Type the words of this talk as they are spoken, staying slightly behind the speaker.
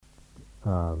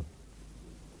um,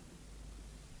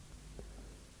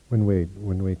 when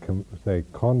we say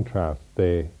contrast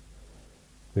the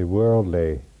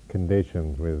worldly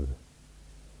conditions with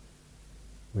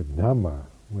Dhamma,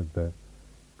 with the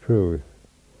truth,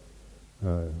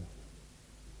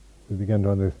 we begin to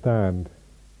understand,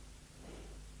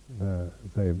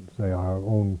 say our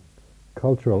own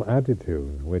cultural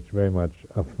attitudes, which very much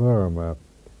affirm a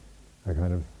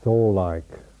kind of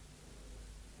soul-like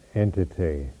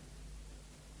entity,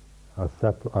 a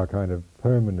kind of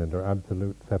permanent or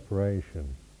absolute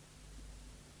separation.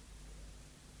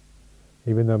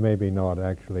 Even though maybe not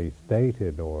actually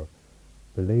stated or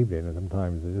believed in, and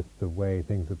sometimes it's just the way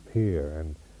things appear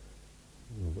and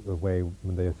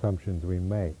the assumptions we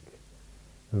make.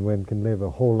 And one can live a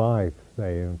whole life,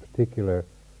 say,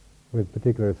 with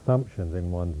particular assumptions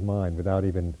in one's mind without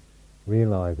even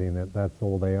realizing that that's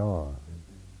all they are.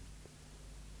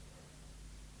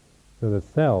 So the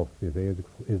self, you see,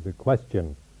 is a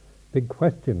big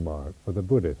question mark for the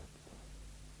Buddhists.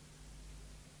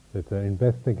 It's an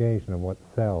investigation of what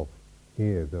self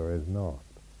is or is not.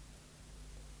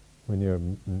 When you're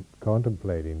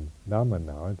contemplating Dhamma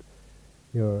now,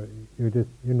 you're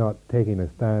not taking a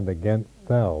stand against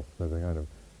self as a kind of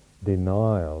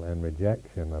denial and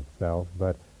rejection of self,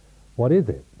 but what is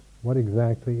it? What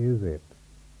exactly is it?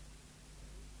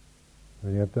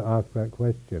 And you have to ask that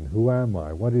question: who am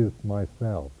I? What is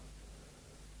myself?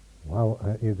 How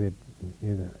is it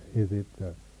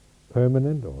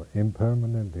permanent or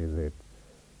impermanent? Is it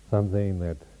something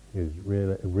that is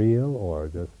real or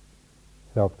just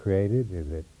self-created?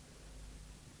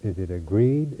 Is it a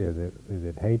greed? Is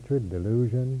it hatred,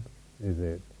 delusion? Is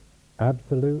it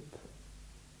absolute?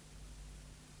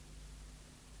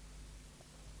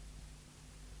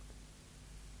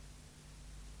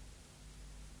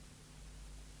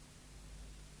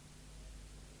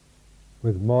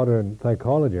 With modern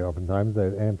psychology, oftentimes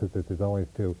the emphasis is always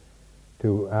to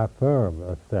affirm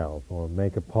a self or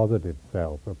make a positive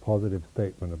self, a positive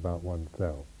statement about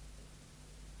oneself.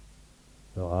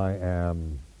 So I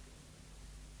am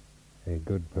a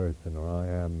good person, or I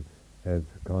am, as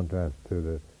contrast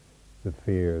to the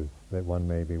fears that one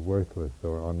may be worthless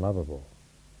or unlovable.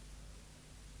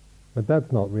 But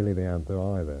that's not really the answer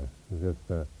either. It's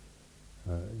just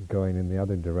going in the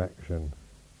other direction,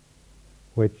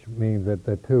 which means that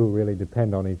the two really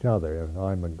depend on each other. If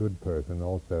I'm a good person,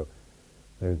 also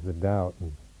there's the doubt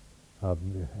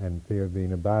and fear of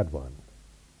being a bad one.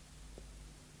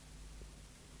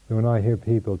 So when I hear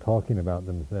people talking about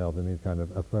themselves in these kind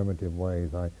of affirmative ways,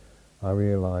 I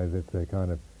realize it's a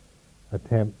kind of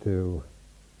attempt to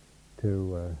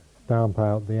stamp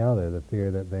out the other, the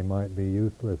fear that they might be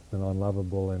useless and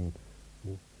unlovable and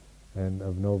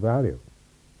of no value.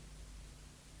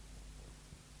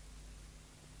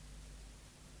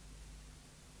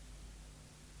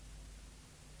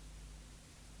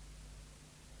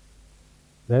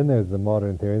 Then there's the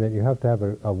modern theory that you have to have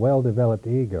a well-developed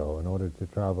ego in order to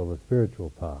travel the spiritual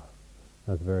path.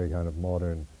 That's a very kind of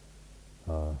modern,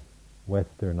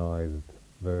 westernized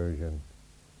version.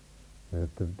 You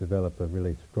have to develop a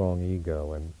really strong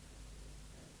ego and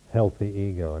healthy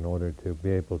ego in order to be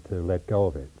able to let go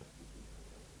of it.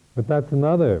 But that's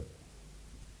another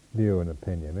view and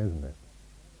opinion, isn't it?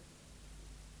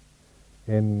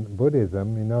 In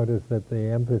Buddhism, you notice that the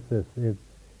emphasis is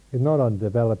not on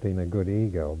developing a good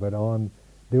ego, but on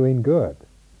doing good.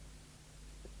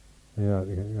 You know,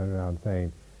 I'm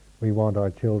saying we want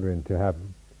our children to have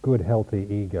good, healthy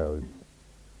egos.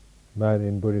 But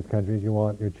in Buddhist countries, you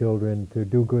want your children to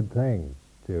do good things,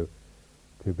 to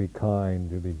be kind,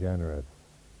 to be generous.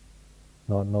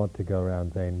 Not to go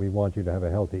around saying, we want you to have a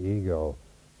healthy ego,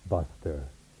 buster.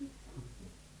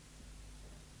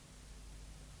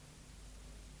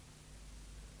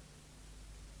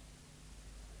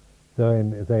 So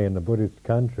in the Buddhist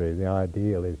country, the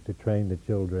ideal is to train the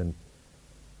children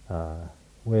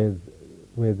with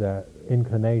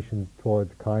inclinations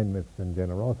towards kindness and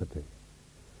generosity,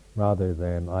 rather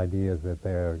than ideas that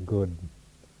they're good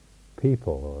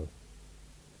people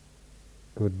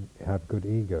or have good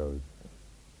egos.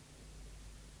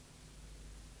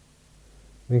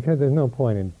 Because there's no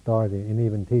point in starting in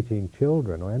even teaching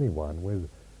children or anyone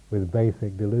with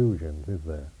basic delusions, is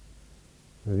there?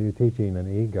 If you're teaching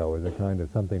an ego as a kind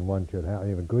of something one should have,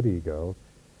 a good ego,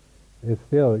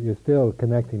 you're still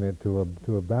connecting it to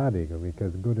a bad ego,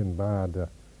 because good and bad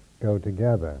go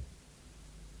together.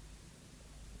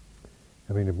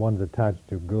 I mean, if one's attached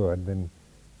to good,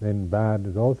 then bad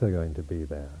is also going to be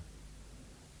there.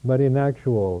 But in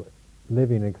actual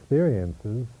living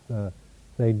experiences,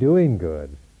 say doing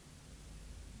good,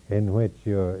 in which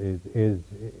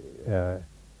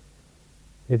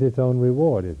It's its own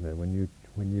reward, isn't it? When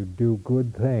you do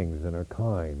good things and are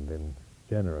kind and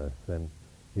generous, then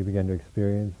you begin to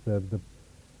experience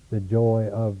the joy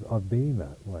of being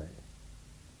that way.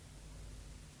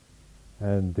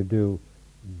 And to do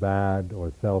bad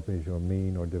or selfish or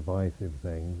mean or divisive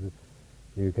things,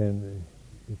 you can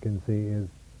see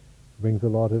brings a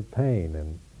lot of pain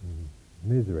and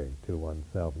misery to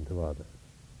oneself and to others.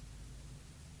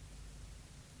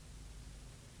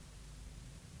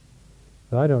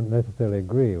 So I don't necessarily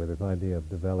agree with this idea of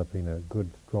developing a good,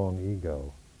 strong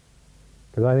ego,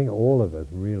 because I think all of us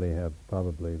really have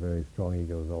probably very strong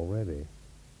egos already.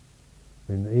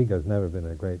 I mean, the ego's never been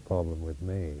a great problem with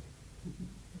me.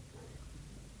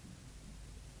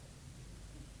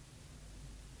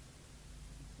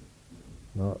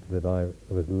 Not that I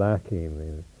was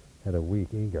lacking, had a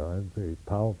weak ego. I had a very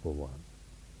powerful one.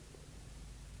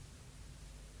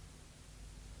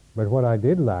 But what I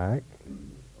did lack,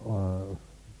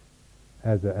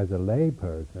 as a lay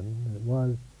person,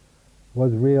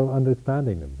 was real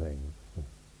understanding of things.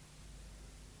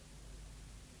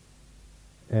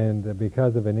 And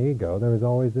because of an ego, there was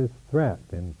always this threat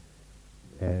and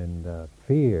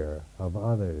fear of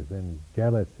others and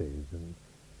jealousies and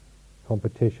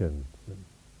competitions.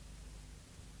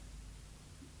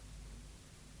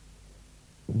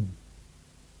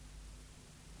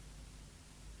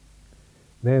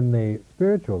 Then the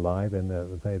spiritual life and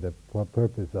the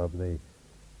purpose of the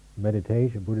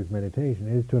meditation, Buddhist meditation,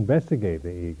 is to investigate the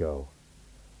ego,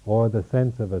 or the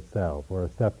sense of a self, or a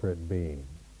separate being.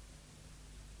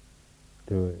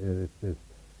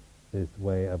 This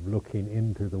way of looking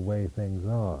into the way things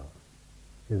are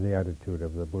is the attitude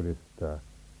of the Buddhist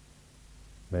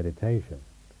meditation.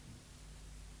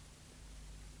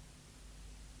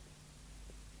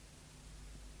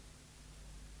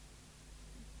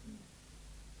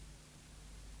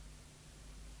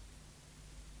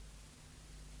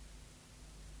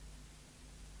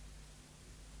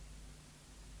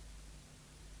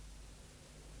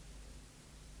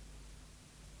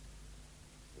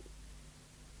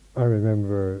 I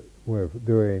remember we're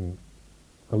doing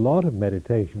a lot of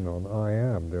meditation on I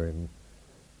am during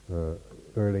the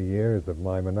early years of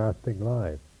my monastic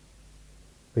life,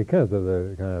 because of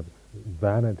the kind of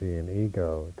vanity and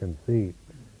ego, conceit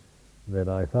that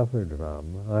I suffered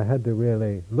from. I had to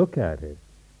really look at it,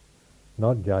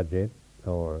 not judge it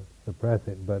or suppress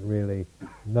it, but really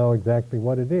know exactly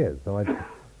what it is. So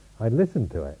I'd listen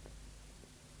to it.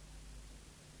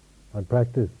 I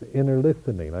practiced inner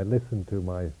listening. I listened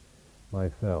to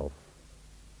myself.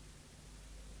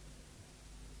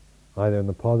 Either in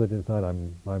the positive side,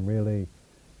 I'm really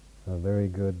a very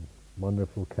good,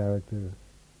 wonderful character,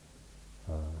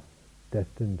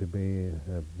 destined to be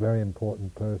a very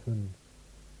important person,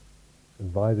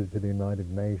 advisor to the United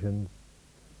Nations,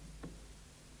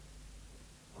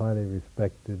 highly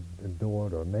respected,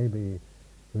 adored, or maybe,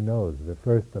 who knows, the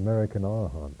first American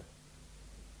Arahant,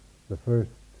 the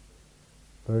first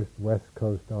West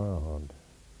Coast Arahant.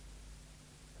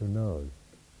 Who knows?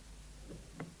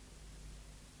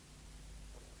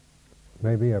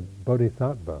 Maybe a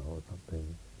bodhisattva or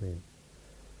something.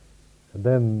 And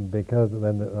then, because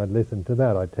then I listen to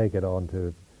that, I take it on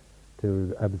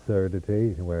to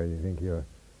absurdity, where you think you're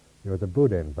the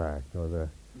Buddha, in fact, or the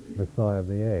Messiah of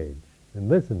the age, and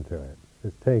listen to it.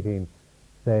 It's taking,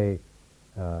 say,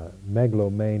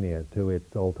 megalomania to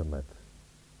its ultimate,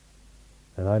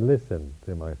 and I listen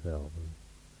to myself.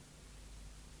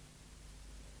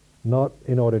 Not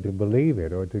in order to believe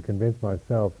it or to convince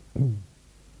myself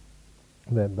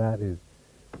that is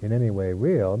in any way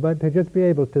real, but to just be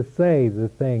able to say the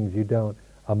things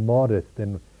a modest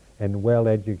and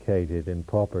well-educated and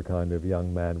proper kind of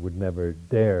young man would never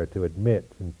dare to admit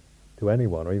to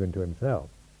anyone or even to himself.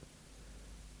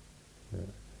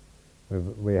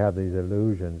 We have these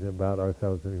illusions about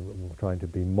ourselves, trying to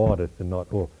be modest and not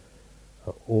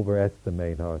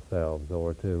overestimate ourselves,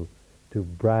 or to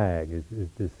brag is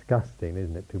disgusting,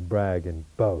 isn't it? To brag and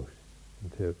boast,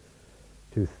 and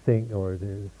to think or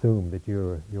to assume that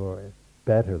you're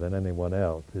better than anyone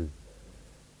else is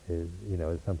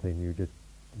something you just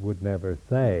would never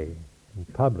say in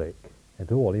public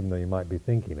at all, even though you might be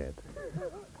thinking it.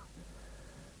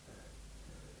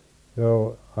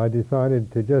 So I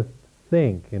decided to just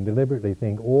think and deliberately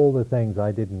think all the things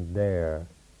I didn't dare,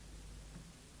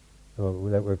 or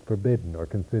that were forbidden or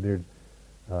considered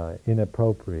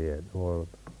inappropriate or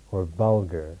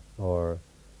vulgar or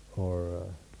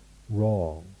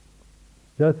wrong,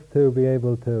 just to be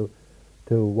able to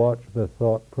watch the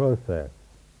thought process,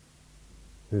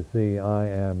 to see I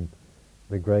am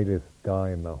the greatest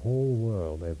guy in the whole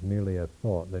world as merely a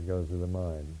thought that goes through the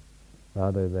mind,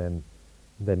 rather than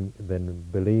then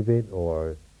believe it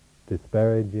or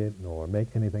disparage it or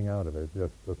make anything out of it. It's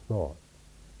just a thought.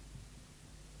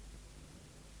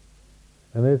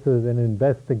 And this is an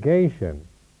investigation.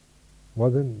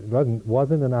 Wasn't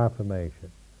an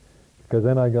affirmation. Because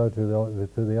then I go to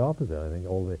the opposite. I think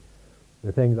all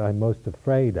the things I'm most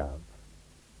afraid of.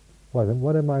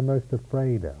 What am I most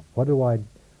afraid of? What do I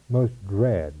most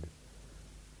dread?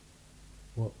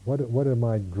 What are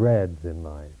my dreads in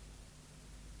life?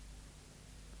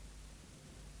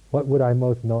 What would I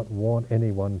most not want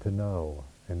anyone to know,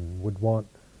 and would want,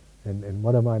 and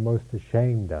what am I most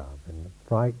ashamed of, and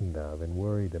frightened of, and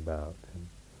worried about, and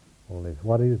all this?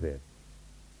 What is it?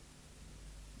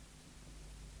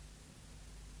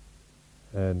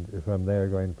 And from there,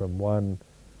 going from one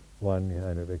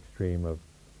kind of extreme of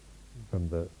from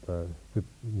the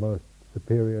most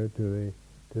superior to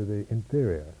the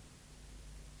inferior.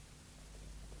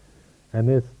 And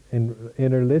this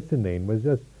inner listening was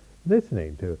just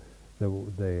listening to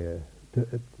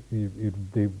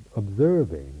you'd be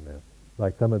observing.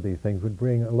 Like some of these things would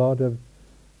bring a lot of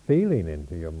feeling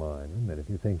into your mind. And if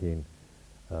you're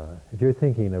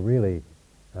thinking a really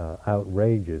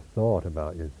outrageous thought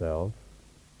about yourself,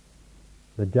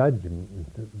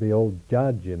 the old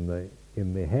judge in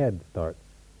the head starts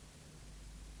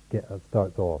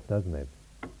off, doesn't it?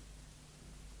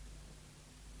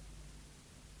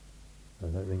 I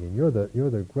was thinking, you're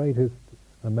the greatest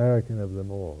American of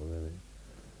them all. Really.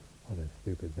 What a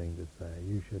stupid thing to say.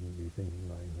 You shouldn't be thinking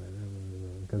like that.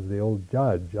 Because the old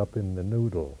judge up in the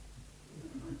noodle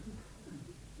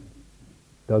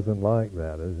doesn't like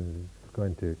that. It's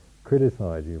going to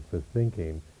criticize you for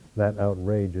thinking that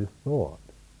outrageous thought.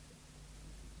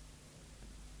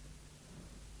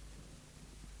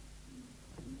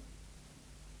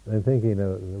 And thinking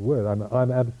of the word,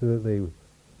 I'm absolutely,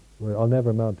 I'll never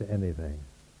amount to anything.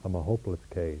 I'm a hopeless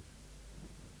case.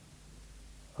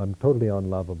 I'm totally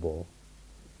unlovable,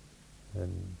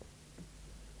 and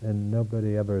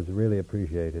nobody ever has really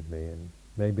appreciated me, and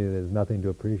maybe there's nothing to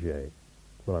appreciate.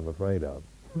 That's what I'm afraid of.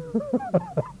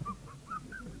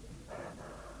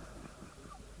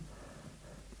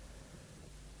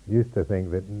 Used to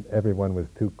think that everyone was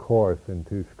too coarse and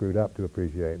too screwed up to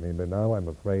appreciate me, but now I'm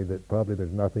afraid that probably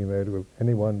there's nothing there to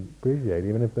anyone appreciate,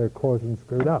 even if they're coarse and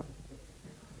screwed up.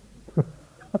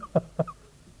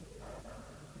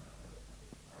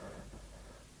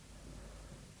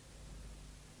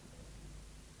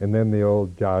 And then the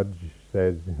old judge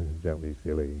says, "Don't be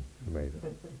silly,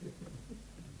 amazing."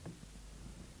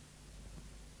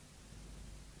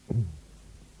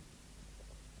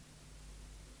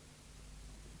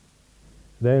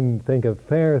 Then think of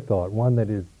fair thought, one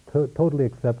that is totally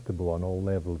acceptable on all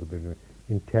levels of being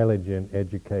intelligent,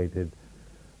 educated,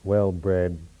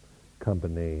 well-bred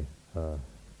company.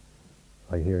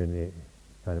 I hear in the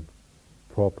kind of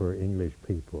proper English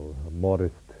people,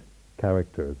 modest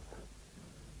characters.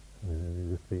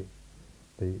 Just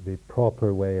the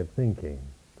proper way of thinking,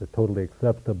 the totally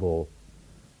acceptable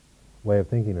way of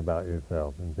thinking about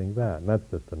yourself and things like that. And that's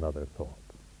just another thought.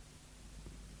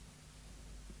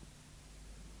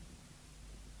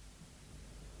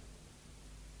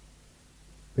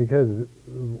 Because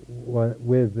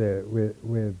with the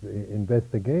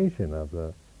investigation of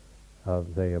the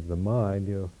mind,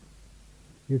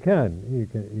 you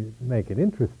can make it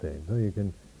interesting. So you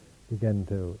can begin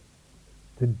to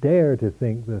dare to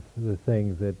think the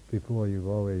things that before you've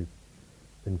always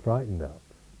been frightened of.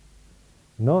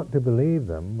 Not to believe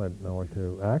them, or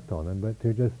to act on them, but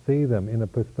to just see them in a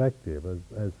perspective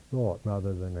as thought,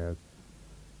 rather than as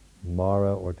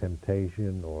mara or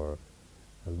temptation or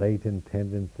latent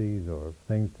tendencies or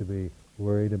things to be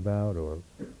worried about or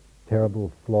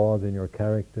terrible flaws in your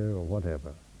character or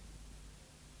whatever.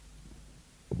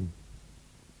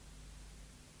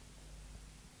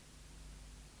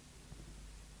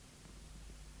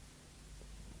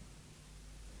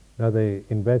 Now the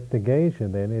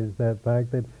investigation then is that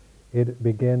fact that it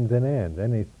begins and ends.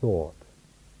 Any thought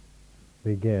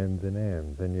begins and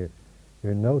ends, and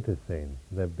you're noticing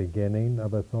the beginning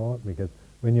of a thought, because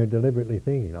when you're deliberately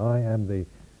thinking, I am the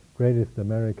greatest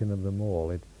American of them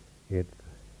all, it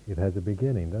has a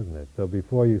beginning, doesn't it? So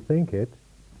before you think it,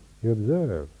 you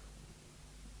observe.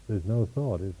 There's no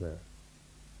thought, is there?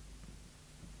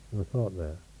 No thought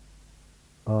there.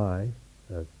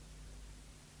 That's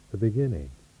the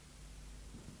beginning.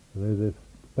 So there's this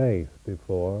space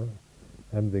before,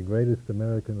 I'm the greatest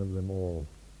American of them all,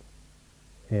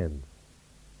 ends.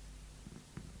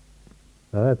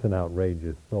 Now that's an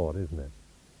outrageous thought, isn't it?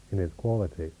 In its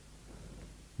quality.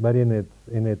 But in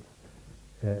its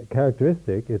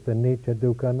characteristic, it's a anicca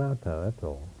dukkha anatta, that's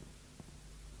all.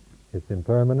 It's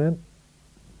impermanent,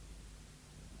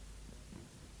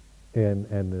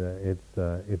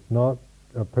 it's not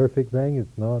a perfect thing.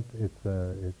 It's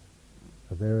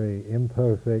a very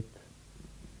imperfect,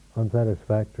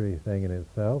 unsatisfactory thing in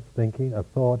itself. Thinking, a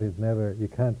thought is never. You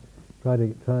can't try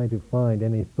to find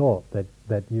any thought that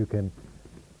you can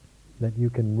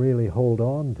really hold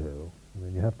on to. I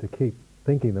mean, you have to keep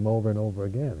thinking them over and over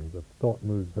again. The thought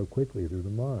moves so quickly through the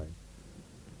mind.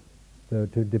 So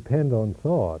to depend on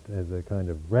thought as a kind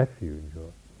of refuge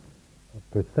or a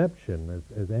perception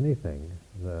as anything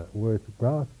worth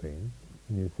grasping,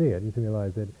 when you see it, you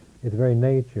realize that its very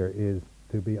nature is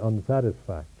to be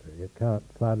unsatisfactory. It can't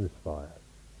satisfy us.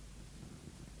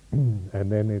 And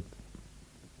then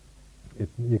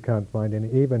you can't find any,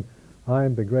 even I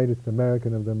am the greatest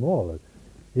American of them all.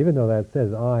 Even though that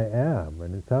says I am,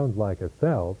 and it sounds like a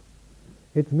self,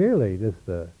 it's merely just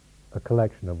a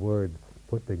collection of words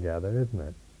put together, isn't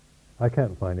it? I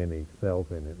can't find any self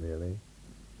in it, really.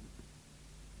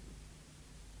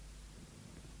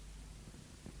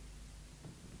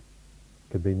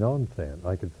 Could be nonsense.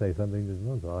 I could say something that's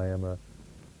nonsense.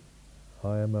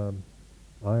 I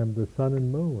am the sun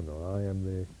and moon, or I am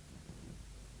the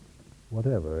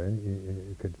whatever. And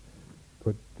you could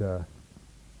put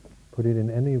it in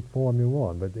any form you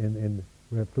want, but in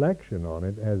reflection on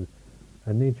it as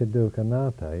anicca dukkha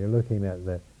anatta, you're looking at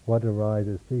what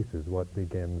arises ceases, what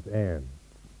begins ends.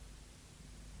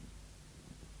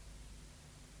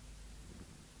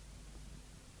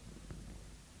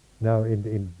 Now,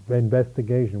 in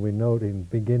investigation, we note in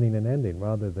beginning and ending,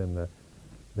 rather than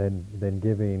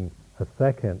giving a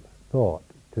second thought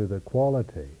to the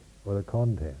quality or the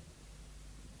content.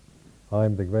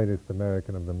 I'm the greatest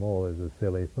American of them all is a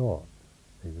silly thought.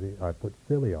 I put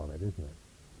silly on it, isn't it?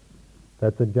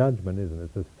 That's a judgment, isn't it?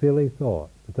 It's a silly thought.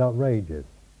 It's outrageous.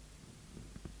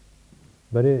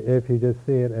 But if you just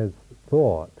see it as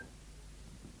thought,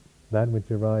 that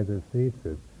which arises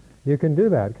ceases. You can do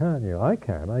that, can't you? I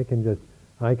can. I can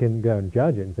go and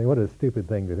judge it and say, what a stupid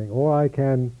thing to think. Or I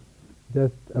can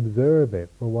just observe it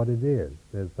for what it is,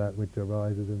 as that which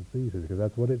arises and ceases, because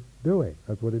that's what it's doing.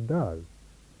 That's what it does.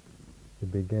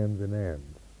 It begins and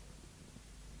ends.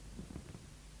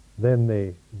 Then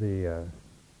the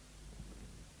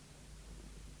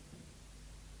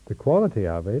quality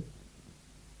of it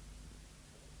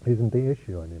isn't the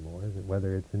issue anymore, is it?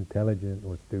 Whether it's intelligent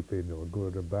or stupid or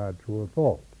good or bad, true or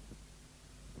false.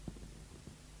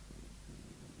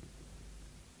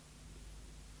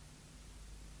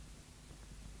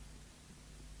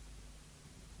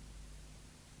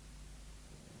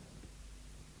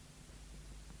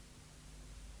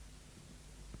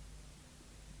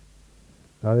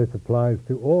 Now this applies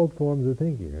to all forms of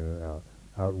thinking,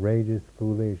 outrageous,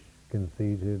 foolish,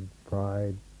 conceited,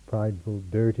 prideful,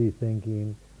 dirty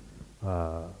thinking,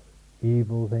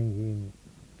 evil thinking,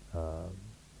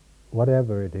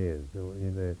 whatever it is.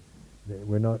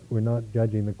 We're not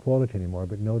judging the quality anymore,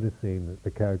 but noticing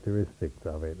the characteristics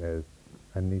of it as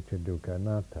anicca dukkha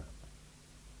anatta.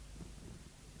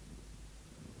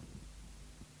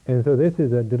 And so this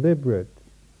is a deliberate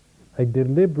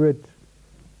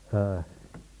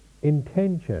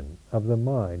intention of the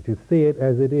mind to see it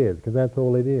as it is, because that's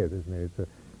all it is, isn't it?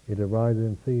 It arises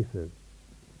and ceases.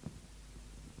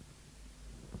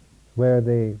 Where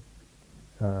the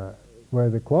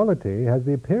quality has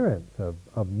the appearance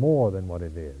of more than what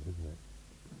it is, isn't it?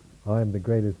 I am the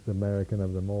greatest American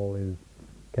of them all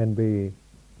can be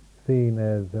seen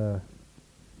as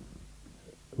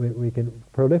we can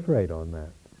proliferate on that.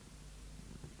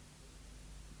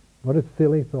 What a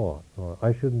silly thought, or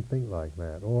I shouldn't think like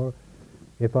that, or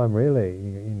if I'm really,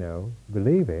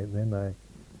 believe it, then I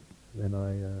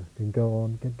can go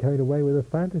on, get carried away with a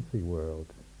fantasy world,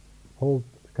 whole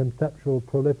conceptual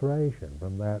proliferation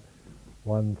from that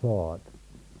one thought.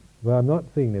 But I'm not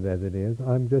seeing it as it is.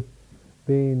 I'm just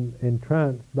being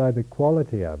entranced by the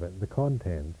quality of it, the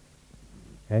contents,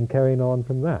 and carrying on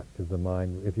from that. Because the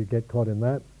mind, if you get caught in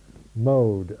that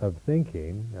mode of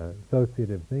thinking,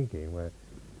 associative thinking, where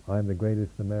I'm the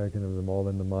greatest American of them all,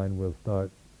 and the mind will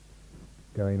start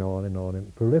going on and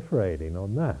proliferating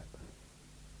on that.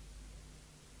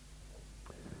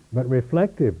 But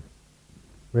reflection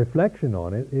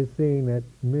on it is seeing it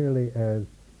merely as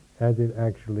it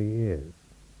actually is,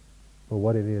 for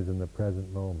what it is in the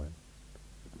present moment.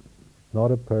 It's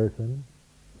not a person.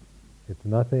 It's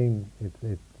nothing.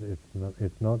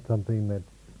 It's not something that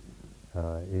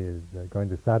is going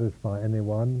to satisfy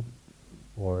anyone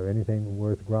or anything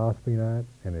worth grasping at,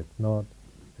 and it's not,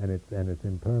 and it's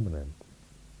impermanent.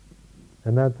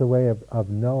 And that's a way of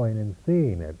knowing and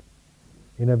seeing it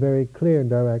in a very clear and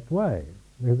direct way.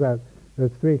 Because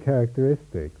those three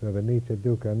characteristics of anicca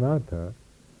dukkha anatta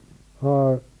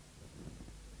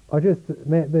or just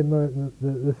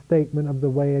the statement of the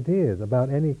way it is about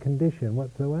any condition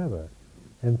whatsoever.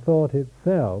 And thought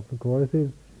itself, of course,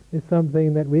 is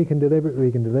something that we can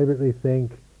deliberately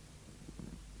think,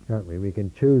 can't we? We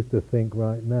can choose to think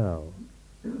right now,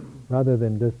 rather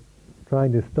than just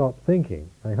trying to stop thinking.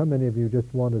 Like, how many of you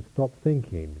just want to stop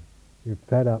thinking? You're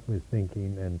fed up with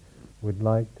thinking and would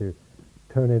like to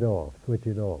turn it off, switch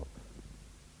it off.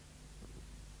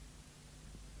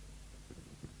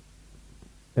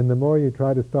 And the more you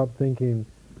try to stop thinking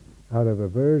out of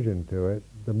aversion to it,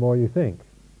 the more you think.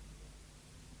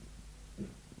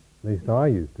 At least I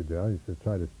used to do. I used to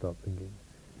try to stop thinking.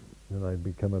 Then I'd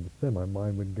become upset. My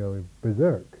mind would go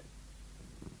berserk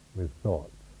with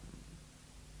thoughts.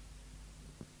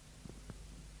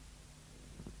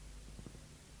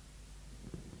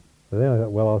 So then I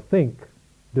thought, well, I'll think,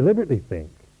 deliberately think.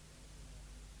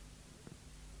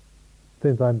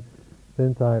 Since I'm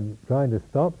trying to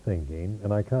stop thinking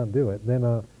and I can't do it,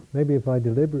 then maybe if I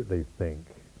deliberately think,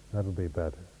 that'll be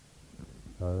better.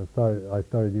 I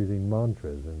started using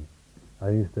mantras, and I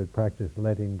used to practice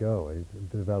letting go. I used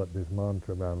to develop this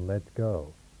mantra around let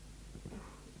go.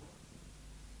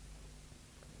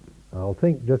 I'll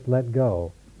think, just let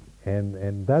go,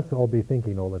 and that's all I'll be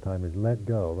thinking all the time is let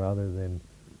go, rather than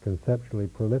conceptually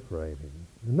proliferating.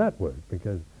 And that worked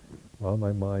because, well,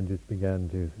 my mind just began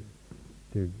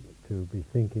to be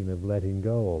thinking of letting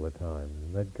go all the time.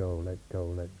 Let go, let go,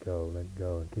 let go, let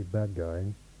go, and keep that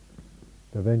going.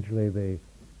 Eventually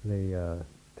the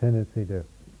tendency to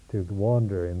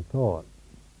wander in thought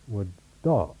would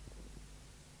stop.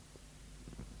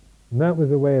 And that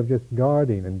was a way of just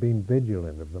guarding and being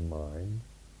vigilant of the mind,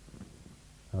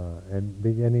 and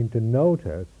beginning to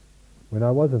notice when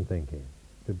I wasn't thinking,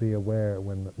 to be aware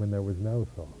when there was no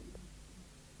thought.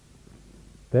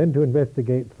 Then to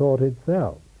investigate thought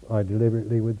itself, I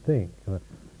deliberately would think,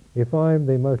 if I'm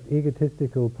the most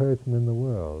egotistical person in the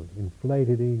world,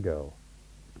 inflated ego,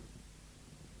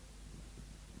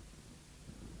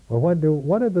 well,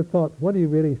 what are the thoughts? What do you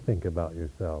really think about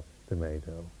yourself,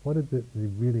 tomato? What is it you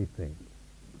really think?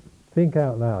 Think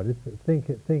out loud. Just think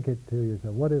it to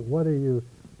yourself. What do you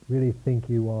really think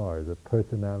you are as a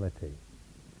personality?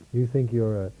 You think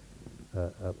you're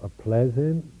a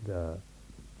pleasant,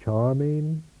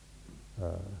 charming,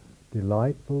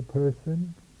 delightful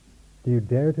person? Do you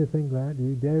dare to think that? Do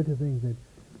you dare to think that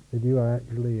you are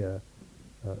actually a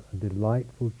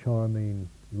delightful, charming,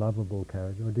 lovable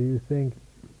character? Or do you think,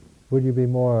 would you be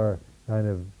more kind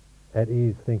of at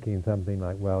ease thinking something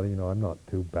like, well, I'm not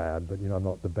too bad, but I'm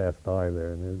not the best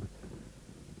either, and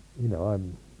I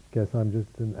guess I'm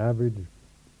just an average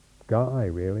guy,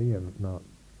 really. I'm not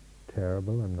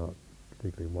terrible. I'm not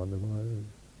particularly wonderful.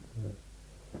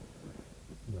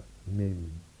 I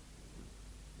mean,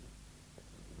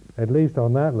 at least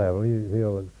on that level, you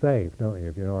feel safe, don't you?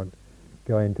 If you're not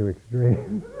going to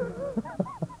extreme,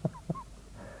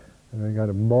 and then kind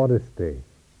of modesty.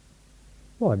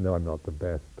 Well, I know I'm not the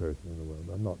best person in the world.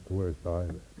 I'm not the worst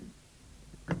either.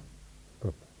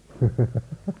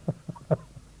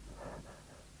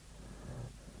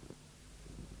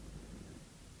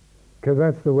 Because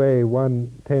that's the way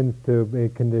one tends to be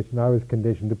conditioned. I was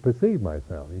conditioned to perceive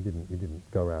myself. You didn't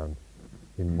go around,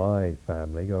 in my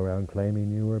family, go around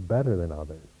claiming you were better than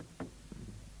others.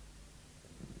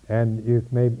 And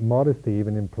you've made modesty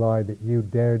even imply that you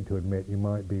dared to admit you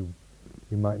might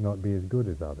not be as good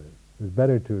as others. It's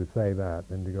better to say that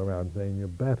than to go around saying you're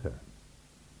better.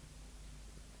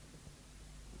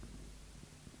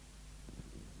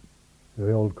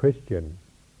 The old Christian,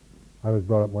 I was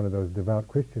brought up one of those devout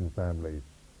Christian families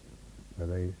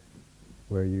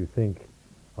where you think,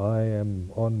 I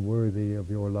am unworthy of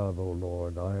your love, O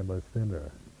Lord, I am a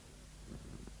sinner.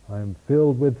 I am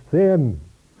filled with sin.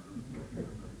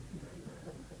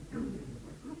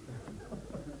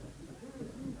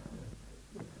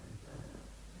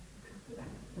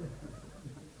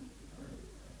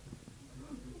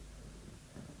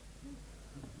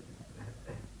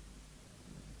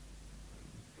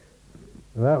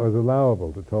 That was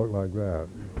allowable to talk like that.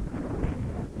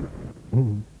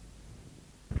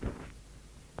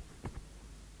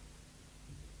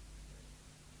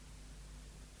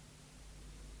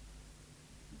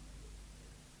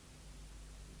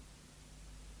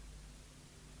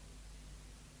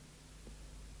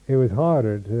 It was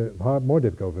more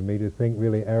difficult for me to think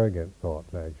really arrogant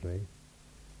thoughts, actually.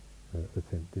 Was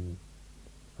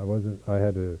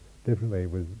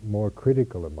more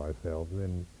critical of myself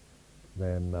than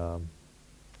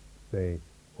say,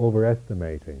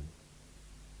 overestimating.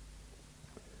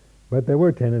 But there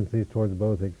were tendencies towards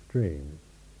both extremes.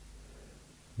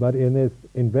 But in this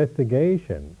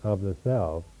investigation of the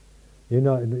self,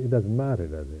 It doesn't matter,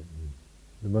 does it?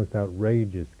 The most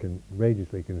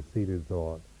outrageously conceited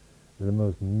thought, the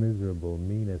most miserable,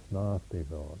 meanest, nasty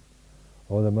thought,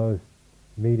 or the most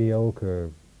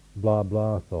mediocre, blah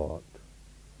blah thought,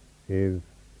 is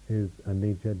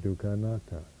anicca, dukkha,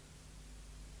 anatta.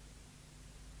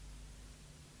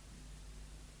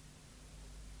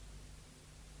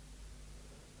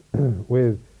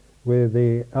 with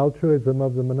the altruism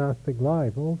of the monastic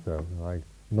life also, like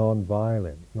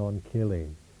non-violence,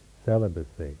 non-killing,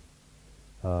 celibacy,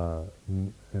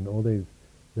 and all these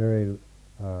very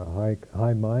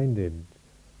high-minded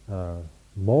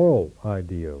moral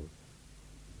ideals.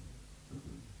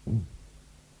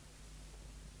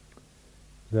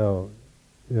 So,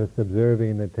 just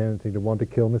observing the tendency to want to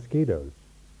kill mosquitoes.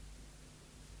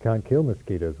 Can't kill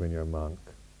mosquitoes when you're a monk.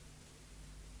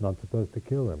 Not supposed to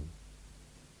kill them.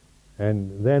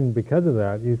 And then, because of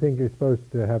that, you think you're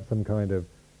supposed to have some kind of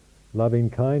loving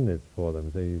kindness for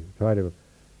them. So you try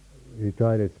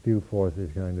to spew forth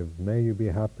this kind of "May you be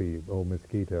happy, oh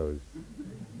mosquitoes"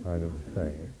 kind of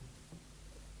thing.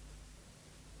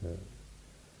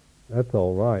 That's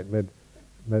all right, but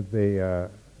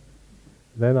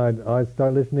then I'd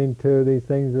start listening to these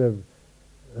things of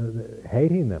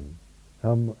hating them.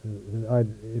 I'd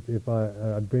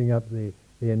bring up the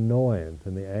annoyance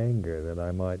and the anger that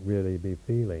I might really be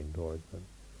feeling towards them.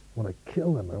 I want to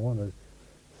kill them. I want to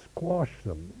squash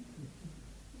them.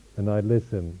 And I'd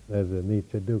listen as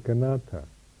anicca, dukkha, anatta,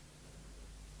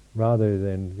 rather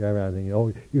than go around thinking,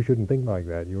 "Oh, you shouldn't think like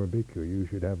that. You're a bhikkhu. You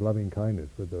should have loving kindness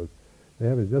for those. They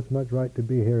have just as much right to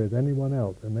be here as anyone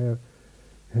else, and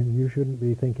you shouldn't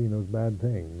be thinking those bad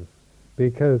things."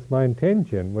 Because my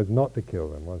intention was not to kill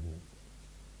them, wasn't it?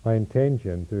 My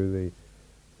intention through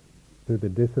the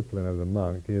discipline of the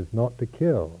monk is not to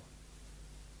kill.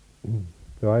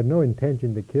 So I had no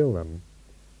intention to kill them,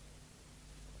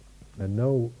 and there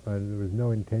was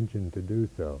no intention to do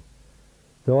so.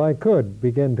 So I could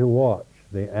begin to watch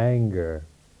the anger,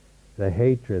 the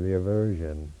hatred, the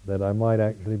aversion that I might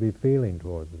actually be feeling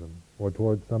towards them, or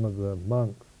towards some of the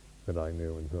monks that I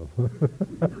knew and so forth.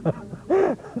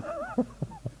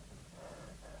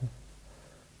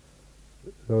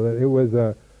 So that it was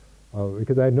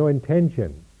because I had no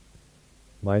intention.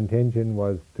 My intention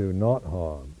was to not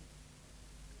harm,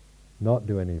 not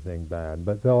do anything bad.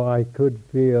 But though I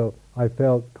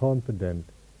felt confident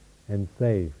and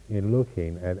safe in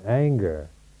looking at anger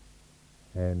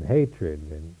and hatred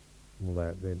and all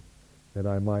that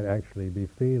I might actually be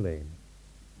feeling.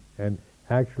 And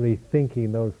actually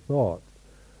thinking those thoughts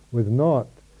was not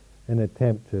an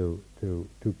attempt to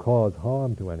cause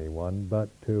harm to anyone, but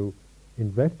to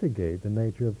investigate the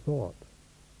nature of thought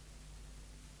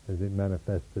as it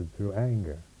manifested through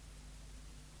anger,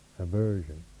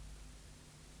 aversion,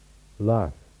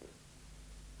 lust,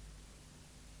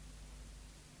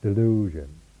 delusion,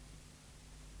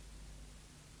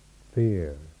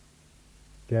 fear,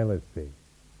 jealousy.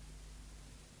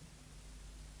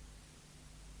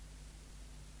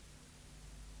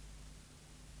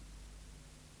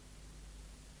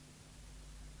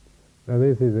 Now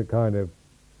this is a kind of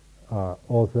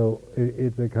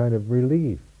it's a kind of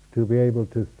relief to be able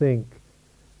to think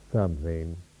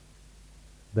something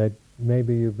that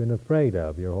maybe you've been afraid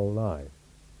of your whole life.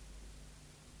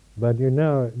 But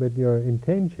your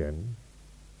intention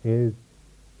is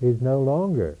no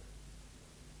longer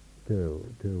to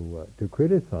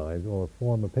criticize or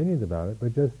form opinions about it,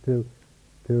 but just to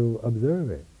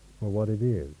observe it for what it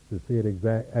is, to see it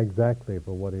exactly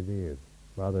for what it is,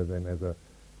 rather than as a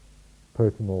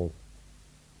personal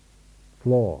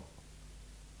flaw,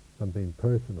 something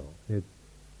personal.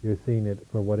 You're seeing it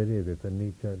for what it is. It's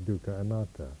anicca, dukkha,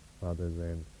 anatta, rather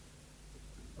than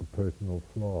a personal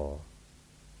flaw,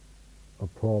 a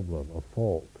problem, a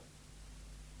fault.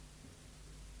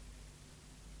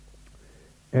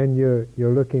 And you're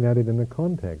looking at it in the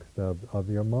context of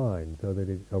your mind, so that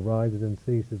it arises and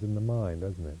ceases in the mind,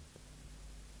 doesn't it?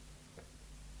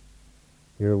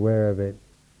 You're aware of it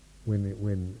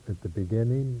when at the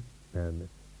beginning and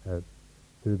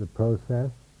through the process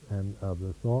and of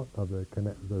the thought, of the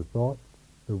thoughts,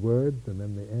 the words, and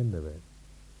then the end of it.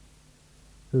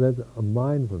 So that's a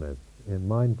mindfulness and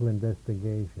mindful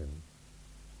investigation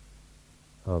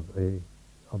of a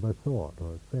thought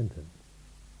or a sentence.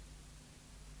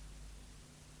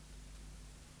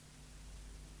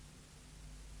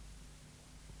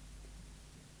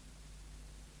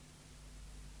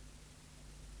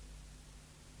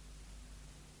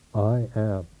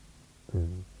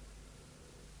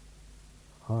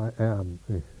 I am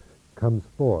comes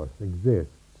forth,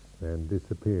 exists, and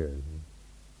disappears.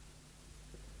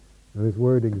 Now, this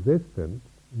word existence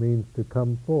means to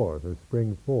come forth or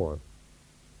spring forth.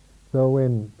 So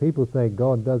when people say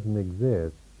God doesn't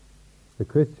exist, the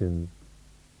Christians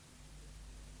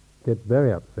get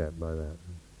very upset by that.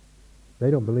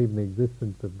 They don't believe in the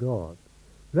existence of God.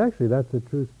 But actually that's a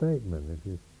true statement.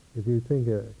 If you think,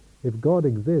 if God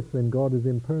exists, then God is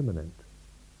impermanent.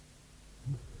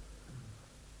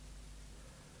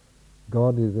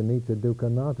 God is anicca dukkha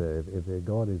anatta, if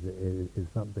God is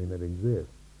something that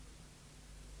exists.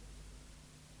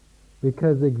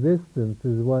 Because existence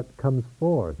is what comes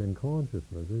forth in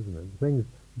consciousness, isn't it? Things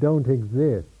don't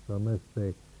exist unless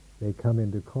they come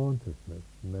into consciousness,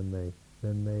 and then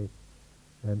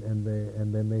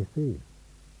they cease.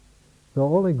 So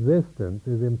all existence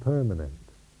is impermanent.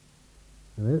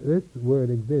 And this word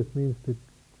exist means to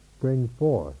bring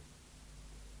forth.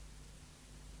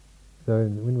 So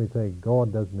when we say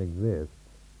God doesn't exist,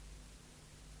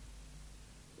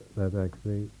 that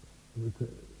actually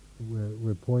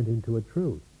we're pointing to a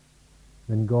truth.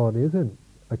 And God isn't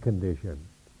a condition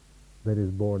that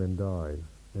is born and dies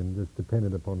and just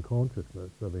dependent upon consciousness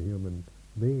of a human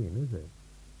being, is it?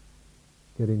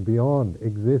 Getting beyond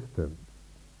existence.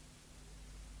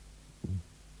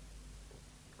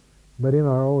 But in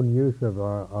our own use of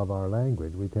our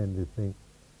language, we tend to think,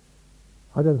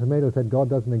 Ajahn Sumedho said God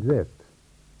doesn't exist.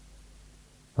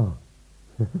 Oh.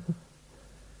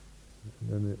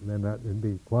 then that would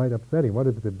be quite upsetting. What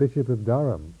if the Bishop of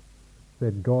Durham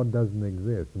said God doesn't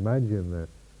exist? Imagine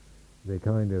the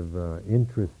kind of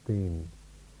interesting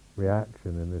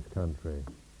reaction in this country.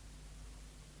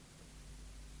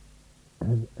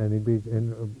 And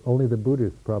only the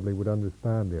Buddhists probably would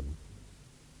understand him.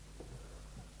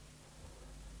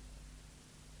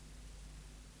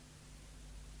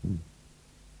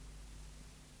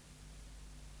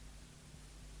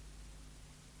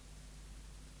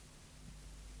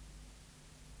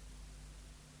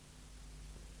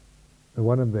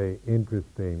 One of the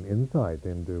interesting insights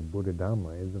into Buddha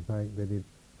Dhamma is the fact that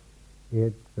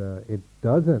it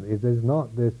is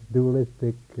not this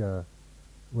dualistic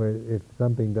where if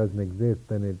something doesn't exist,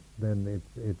 then it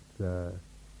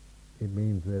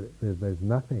means that there's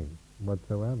nothing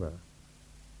whatsoever,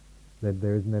 that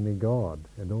there isn't any God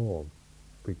at all,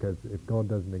 because if God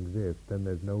doesn't exist, then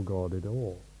there's no God at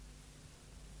all.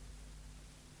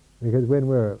 Because when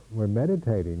we're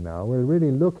meditating now, we're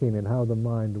really looking at how the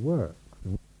mind works.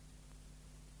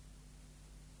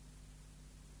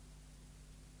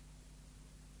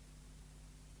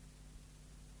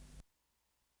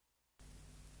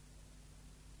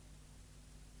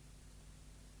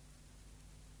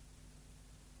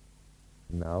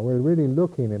 Now we're really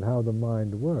looking at how the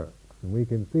mind works, and we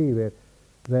can see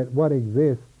that what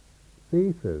exists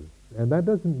ceases, and that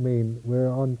doesn't mean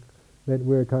that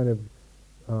we're kind of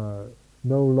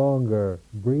no longer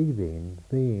breathing,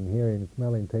 seeing, hearing,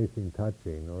 smelling, tasting,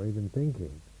 touching, or even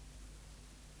thinking.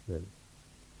 That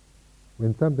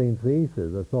when something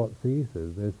ceases, a thought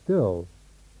ceases, there's still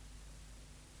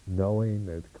knowing,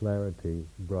 there's clarity,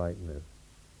 brightness.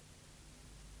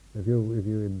 If you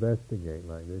investigate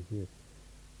like this, you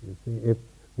see, if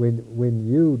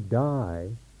when you die,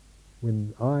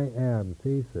 when I am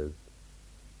ceases,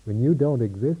 when you don't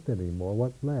exist anymore,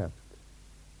 what's left?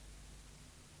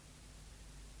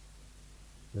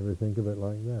 Never think of it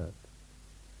like that.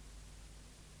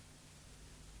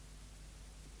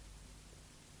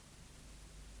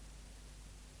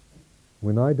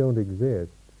 When I don't exist,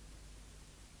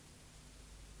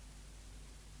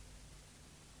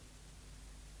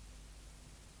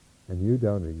 and you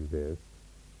don't exist,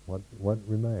 what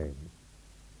remains?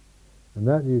 And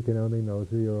that you can only know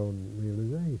through your own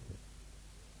realization.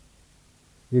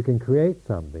 You can create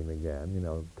something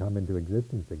again, come into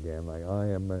existence again, like I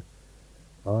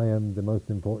am the most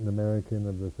important American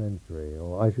of the century,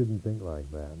 or I shouldn't think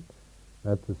like that.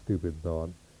 That's a stupid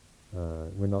thought.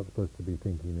 We're not supposed to be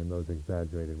thinking in those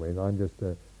exaggerated ways. I'm just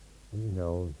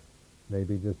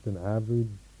maybe just an average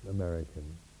American.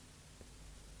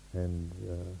 And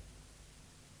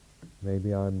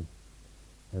maybe and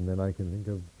then I can think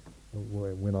of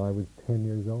when I was 10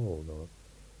 years old, or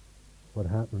what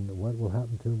will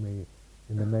happen to me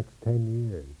in the next 10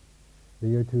 years. The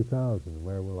year 2000,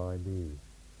 where will I be?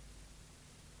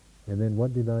 And then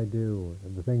what did I do?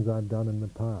 And the things I've done in the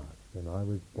past. And I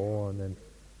was born,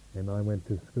 and I went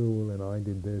to school, and I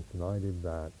did this, and I did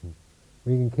that. And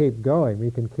we can keep going.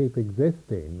 We can keep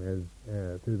existing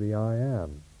as through the I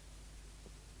am.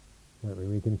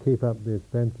 We can keep up this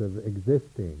sense of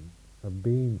existing, of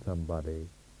being somebody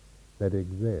that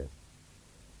exists.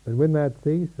 But when that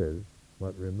ceases,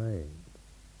 what remains?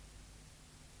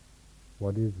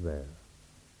 What is there?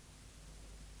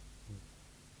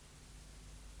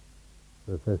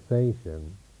 the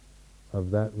cessation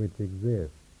of that which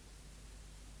exists.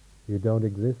 You don't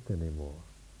exist anymore.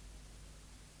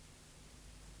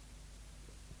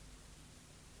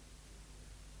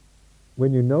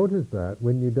 When you notice that,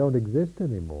 when you don't exist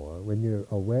anymore, when you're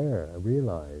aware,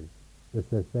 realize the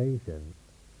cessation,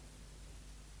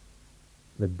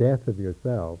 the death of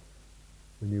yourself,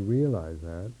 when you realize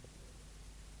that,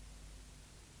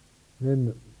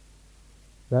 then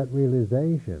that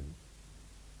realization,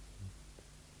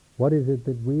 what is it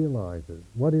that realizes?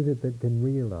 What is it that can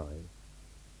realize?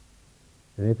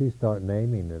 And if you start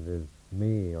naming it as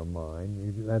me or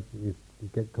mine, you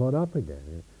get caught up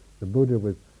again. The Buddha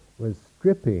was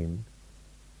stripping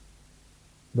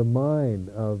the mind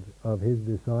of his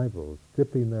disciples,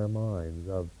 stripping their minds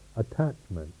of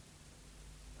attachment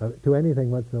to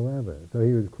anything whatsoever. So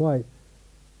he was quite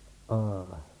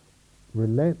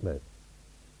relentless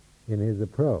in his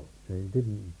approach. He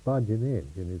didn't budge an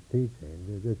inch in his teaching.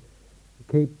 He just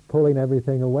keep pulling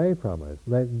everything away from us,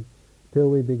 till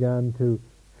we began to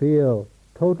feel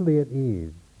totally at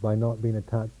ease by not being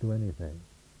attached to anything.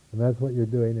 And that's what you're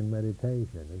doing in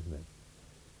meditation, isn't it?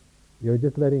 You're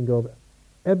just letting go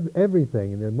of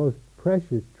everything, and the most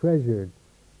precious, treasured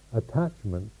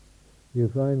attachments you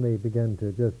finally begin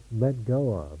to just let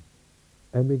go of,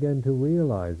 and begin to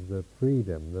realize the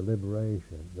freedom, the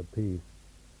liberation, the peace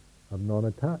of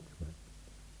non-attachment,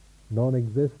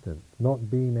 non-existence, not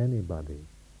being anybody,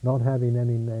 not having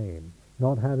any name,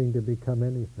 not having to become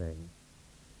anything.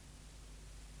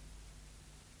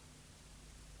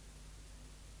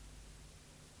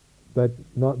 But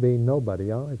not being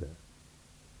nobody either.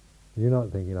 You're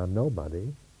not thinking, I'm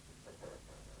nobody.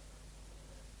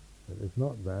 It's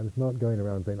not that. It's not going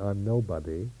around saying, I'm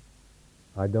nobody.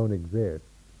 I don't exist.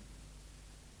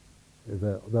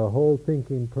 The whole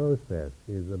thinking process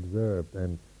is observed,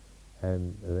 and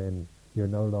then you're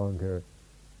no longer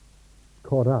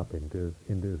caught up into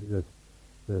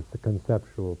this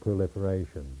conceptual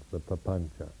proliferation, the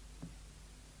papancha.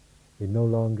 It no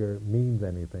longer means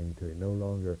anything to you. It no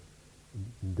longer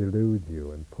deludes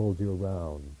you and pulls you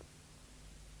around,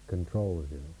 controls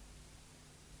you.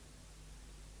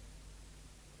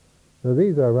 So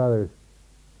these are rather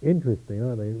interesting,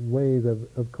 aren't they, ways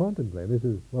of contemplating. This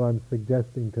is what I'm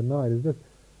suggesting tonight, is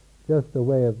just a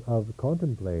way of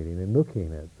contemplating and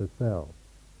looking at the self.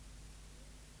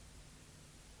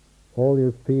 All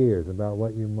your fears about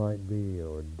what you might be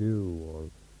or do or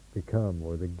become,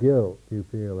 or the guilt you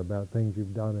feel about things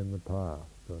you've done in the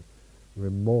past, or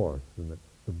remorse and the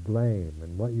blame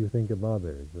and what you think of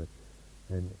others.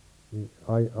 And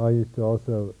I used to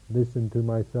also listen to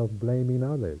myself blaming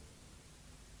others.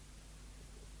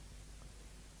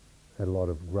 Had a lot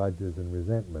of grudges and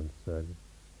resentments. I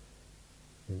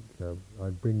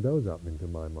bring those up into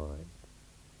my mind.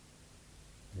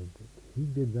 And he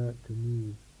did that to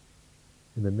me.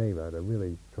 In the Navy, I had a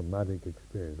really traumatic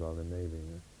experience while in the Navy.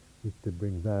 I used to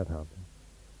bring that up,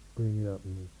 bring it up,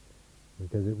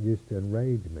 because it used to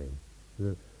enrage me.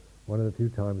 One of the few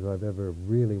times I've ever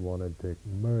really wanted to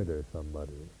murder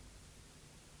somebody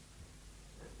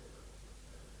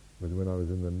was when I was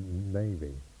in the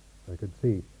Navy. I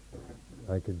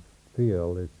could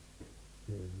feel this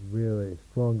really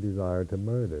strong desire to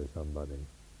murder somebody.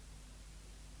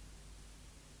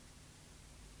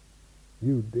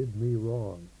 You did me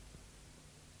wrong.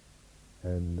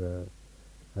 And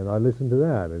I listened to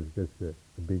that as just a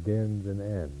begins and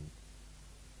ends.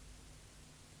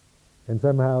 And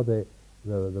somehow the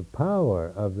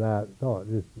power of that thought,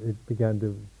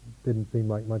 didn't seem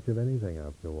like much of anything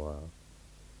after a while.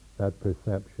 That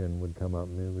perception would come up,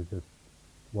 and it was just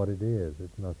what it is.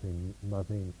 It's nothing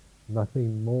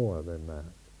more than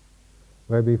that.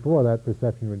 Where before that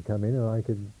perception would come in, and I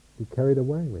could be carried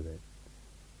away with it.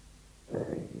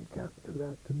 Hey, you can't do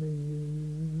that to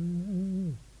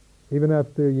me. Even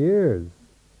after years,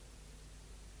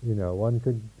 one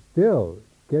could still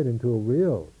get into a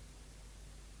real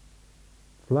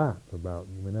flap about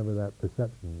whenever that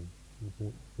perception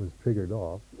was triggered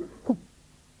off.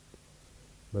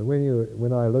 But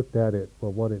when I looked at it for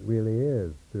what it really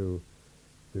is, through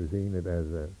seeing it as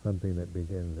something that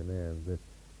begins and ends,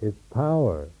 its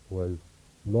power was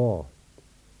lost.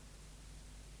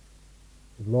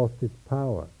 It lost its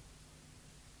power.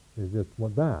 It's just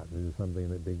that. It is something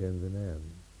that begins and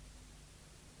ends.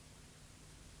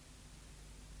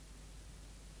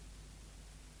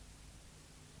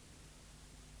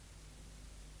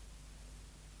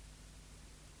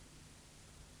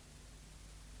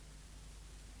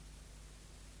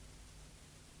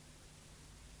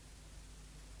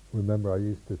 Remember, I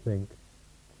used to think,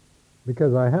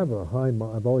 because I have a high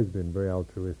mind, I've always been very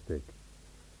altruistic,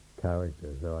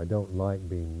 character, so I don't like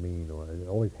being mean, or I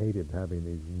always hated having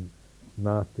these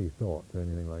nasty thoughts or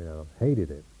anything like that. I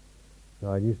hated it. So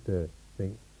I used to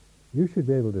think, you should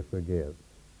be able to forgive.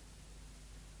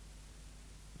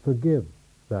 Forgive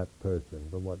that person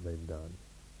for what they've done.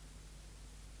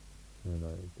 And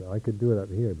I could do it up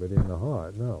here, but in the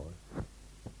heart, no.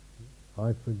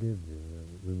 I forgive you.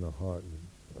 In the heart.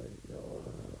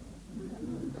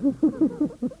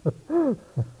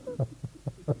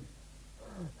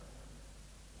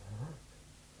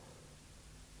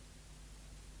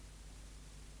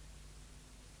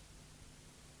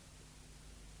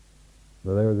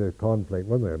 So there was a conflict,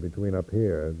 wasn't there, between up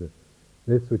here,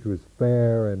 this which was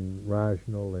fair and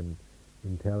rational and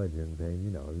intelligent, saying,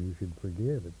 you should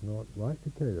forgive. It's not right to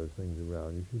carry those things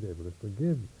around. You should be able to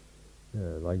forgive.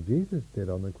 Like Jesus did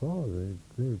on the cross.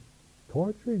 They're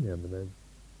torturing him, and they're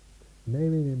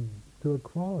nailing him to a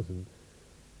cross and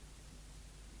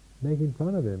making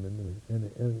fun of him.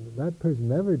 And that person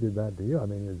never did that to you. I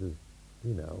mean, it's just,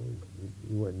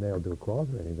 you weren't nailed to a cross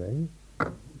or anything.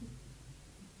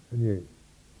 And you're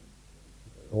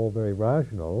all very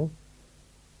rational.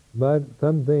 But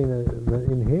something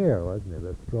in here, wasn't it?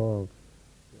 A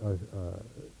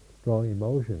strong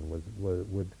emotion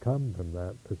would come from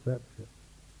that perception.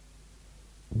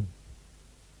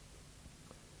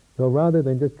 So rather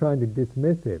than just trying to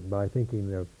dismiss it by thinking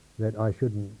that I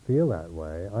shouldn't feel that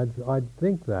way, I'd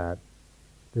think that,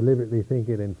 deliberately think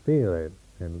it and feel it,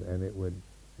 and it would,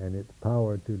 and its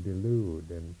power to delude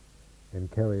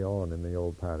and carry on in the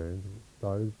old patterns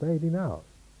started fading out.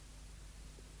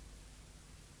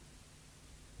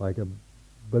 Like a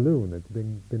balloon that's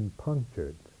been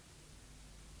punctured.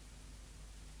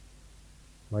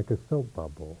 Like a soap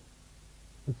bubble.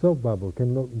 A soap bubble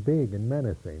can look big and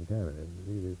menacing, can't it? You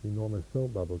see this enormous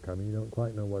soap bubble coming, you don't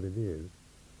quite know what it is.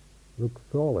 Looks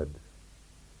solid.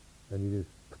 And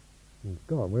it's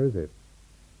gone. Where is it?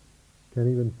 Can't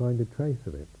even find a trace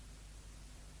of it.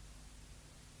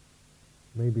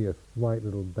 Maybe a slight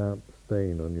little damp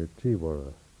stain on your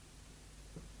chivara.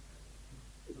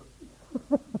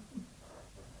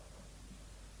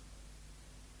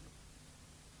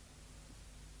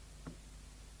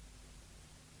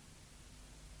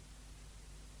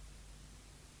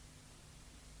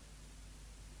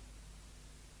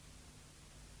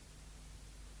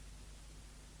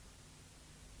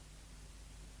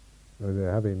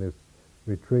 They're having this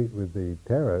retreat with the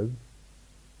Theras.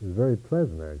 It's very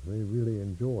pleasant, actually, really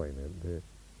enjoying it, to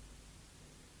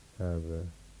have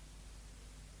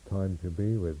time to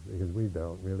be with, because we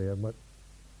don't really have much,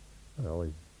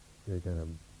 they kind of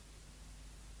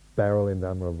barrel into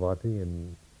Amaravati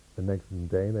and the next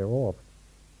day they're off.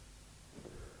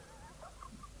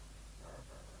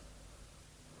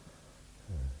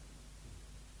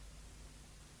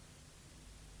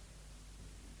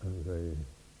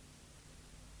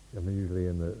 And usually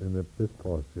in this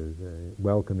posture,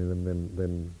 welcoming them,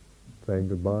 then saying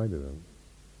goodbye to them.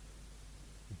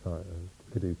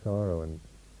 Kitty Saro and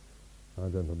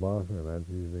Ajahn Prabhakara, that's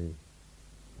usually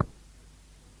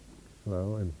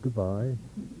hello and goodbye.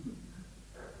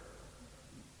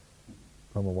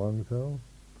 Pramawangso.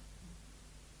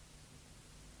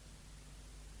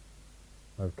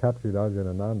 I've captured Ajahn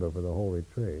Ananda for the whole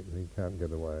retreat. He can't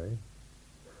get away.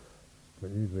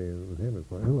 But usually with him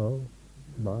it's like, hello,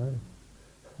 bye.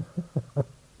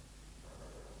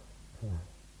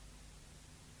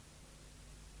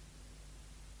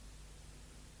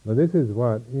 Now this is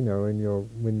what,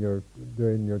 when you're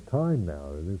during your time now,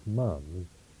 this month, this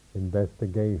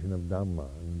investigation of Dhamma,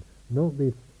 and don't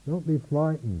be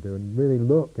frightened to really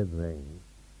look at things,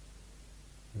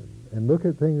 and look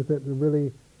at things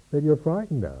that you're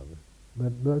frightened of,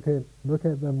 but look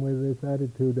at them with this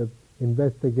attitude of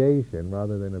investigation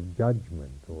rather than of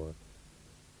judgment or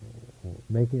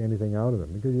making anything out of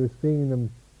them, because you're seeing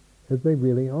them as they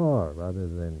really are, rather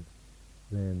than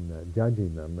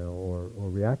judging them or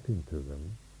reacting to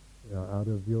them out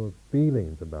of your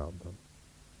feelings about them.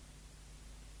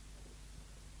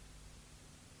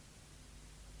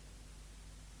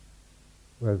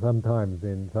 Where sometimes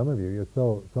in some of you're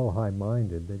so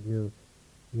high-minded that you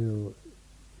feel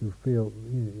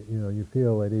you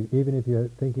feel that even if you're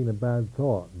thinking a bad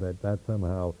thought, that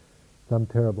somehow some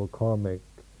terrible karmic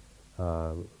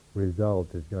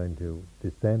result is going to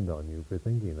descend on you for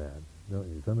thinking that, don't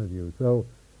you? Some of you are so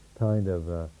kind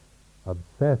of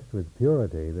obsessed with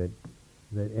purity that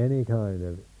any kind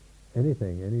of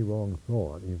anything, any wrong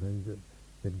thought, you think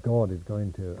that God is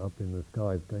going to, up in the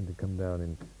sky, is going to come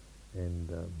down and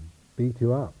beat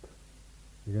you up.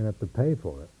 You're going to have to pay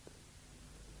for it.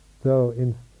 So,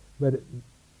 but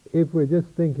if we're just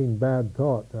thinking bad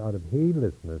thoughts out of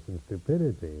heedlessness and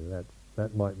stupidity,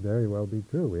 that might very well be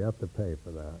true. We have to pay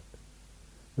for that.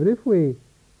 But if we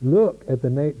look at the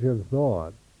nature of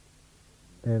thought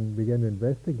and begin to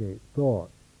investigate thought,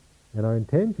 and our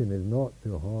intention is not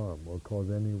to harm or cause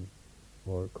any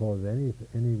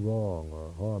wrong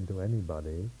or harm to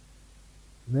anybody,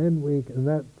 then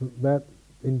that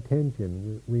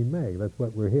intention we make. That's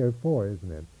what we're here for,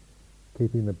 isn't it?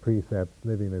 Keeping the precepts,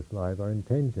 living this life. Our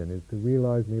intention is to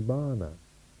realize nibbana,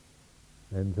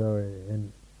 and so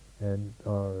and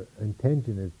our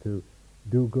intention is to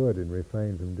do good and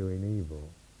refrain from doing evil.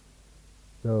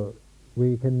 So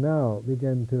we can now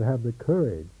begin to have the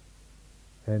courage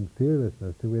and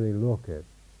fearlessness to really look at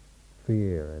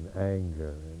fear and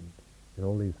anger and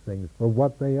all these things for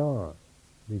what they are,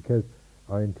 because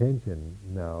our intention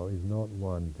now is not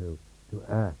one to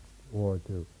act or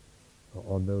to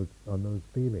on those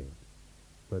feelings,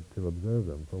 but to observe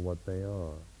them for what they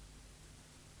are.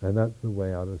 And that's the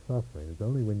way out of suffering. It's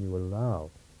only when you allow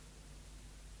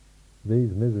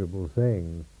these miserable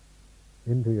things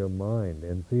into your mind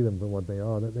and see them for what they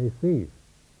are that they cease.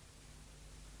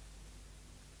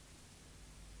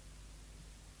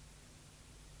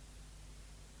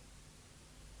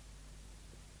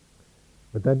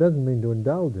 But that doesn't mean to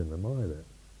indulge in them either.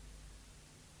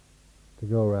 To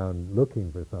go around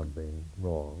looking for something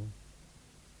wrong,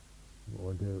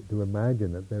 or to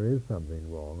imagine that there is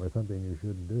something wrong or something you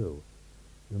shouldn't do.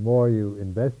 The more you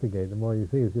investigate, the more you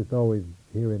see it's just always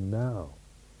here and now.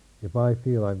 If I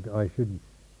feel I should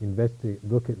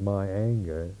look at my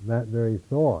anger, that very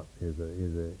thought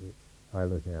I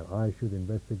look at. I should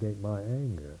investigate my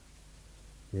anger.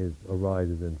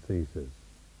 Arises and ceases.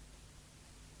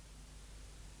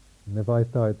 And if I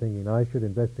start thinking I should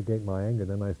investigate my anger,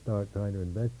 then I start trying to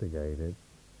investigate it.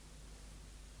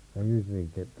 I usually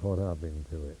get caught up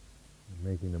into it,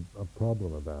 making a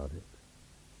problem about it.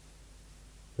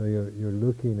 So you're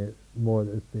looking at more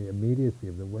at the immediacy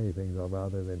of the way things are,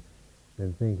 rather than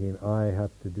thinking I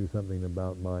have to do something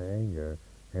about my anger,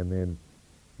 and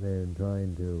then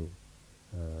trying to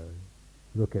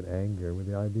look at anger with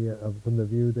the idea from the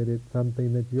view that it's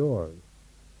something that's yours.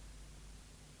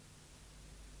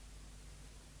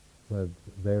 But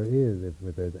there is,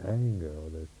 if there's anger or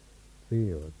there's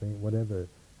fear or whatever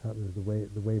happens,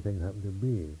 the way things happen to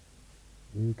be,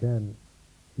 you can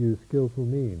use skillful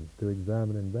means to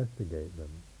examine and investigate them.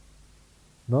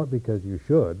 Not because you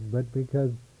should, but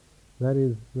because that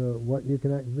is what you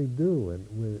can actually do,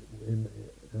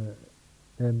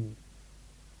 and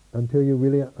until you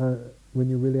really, when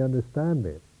you really understand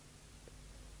it,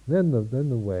 then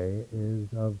the way is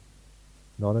of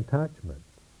non-attachment.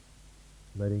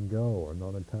 Letting go or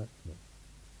non-attachment,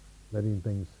 letting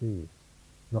things cease,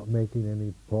 not making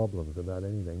any problems about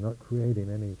anything, not creating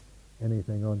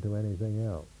anything onto anything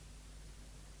else.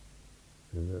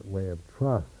 It's a way of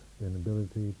trust and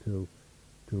ability to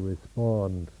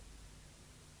respond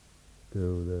to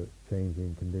the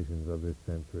changing conditions of this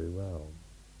sensory realm.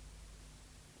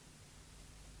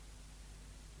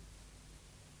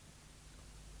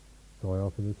 So I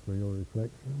offer this for your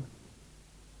reflection.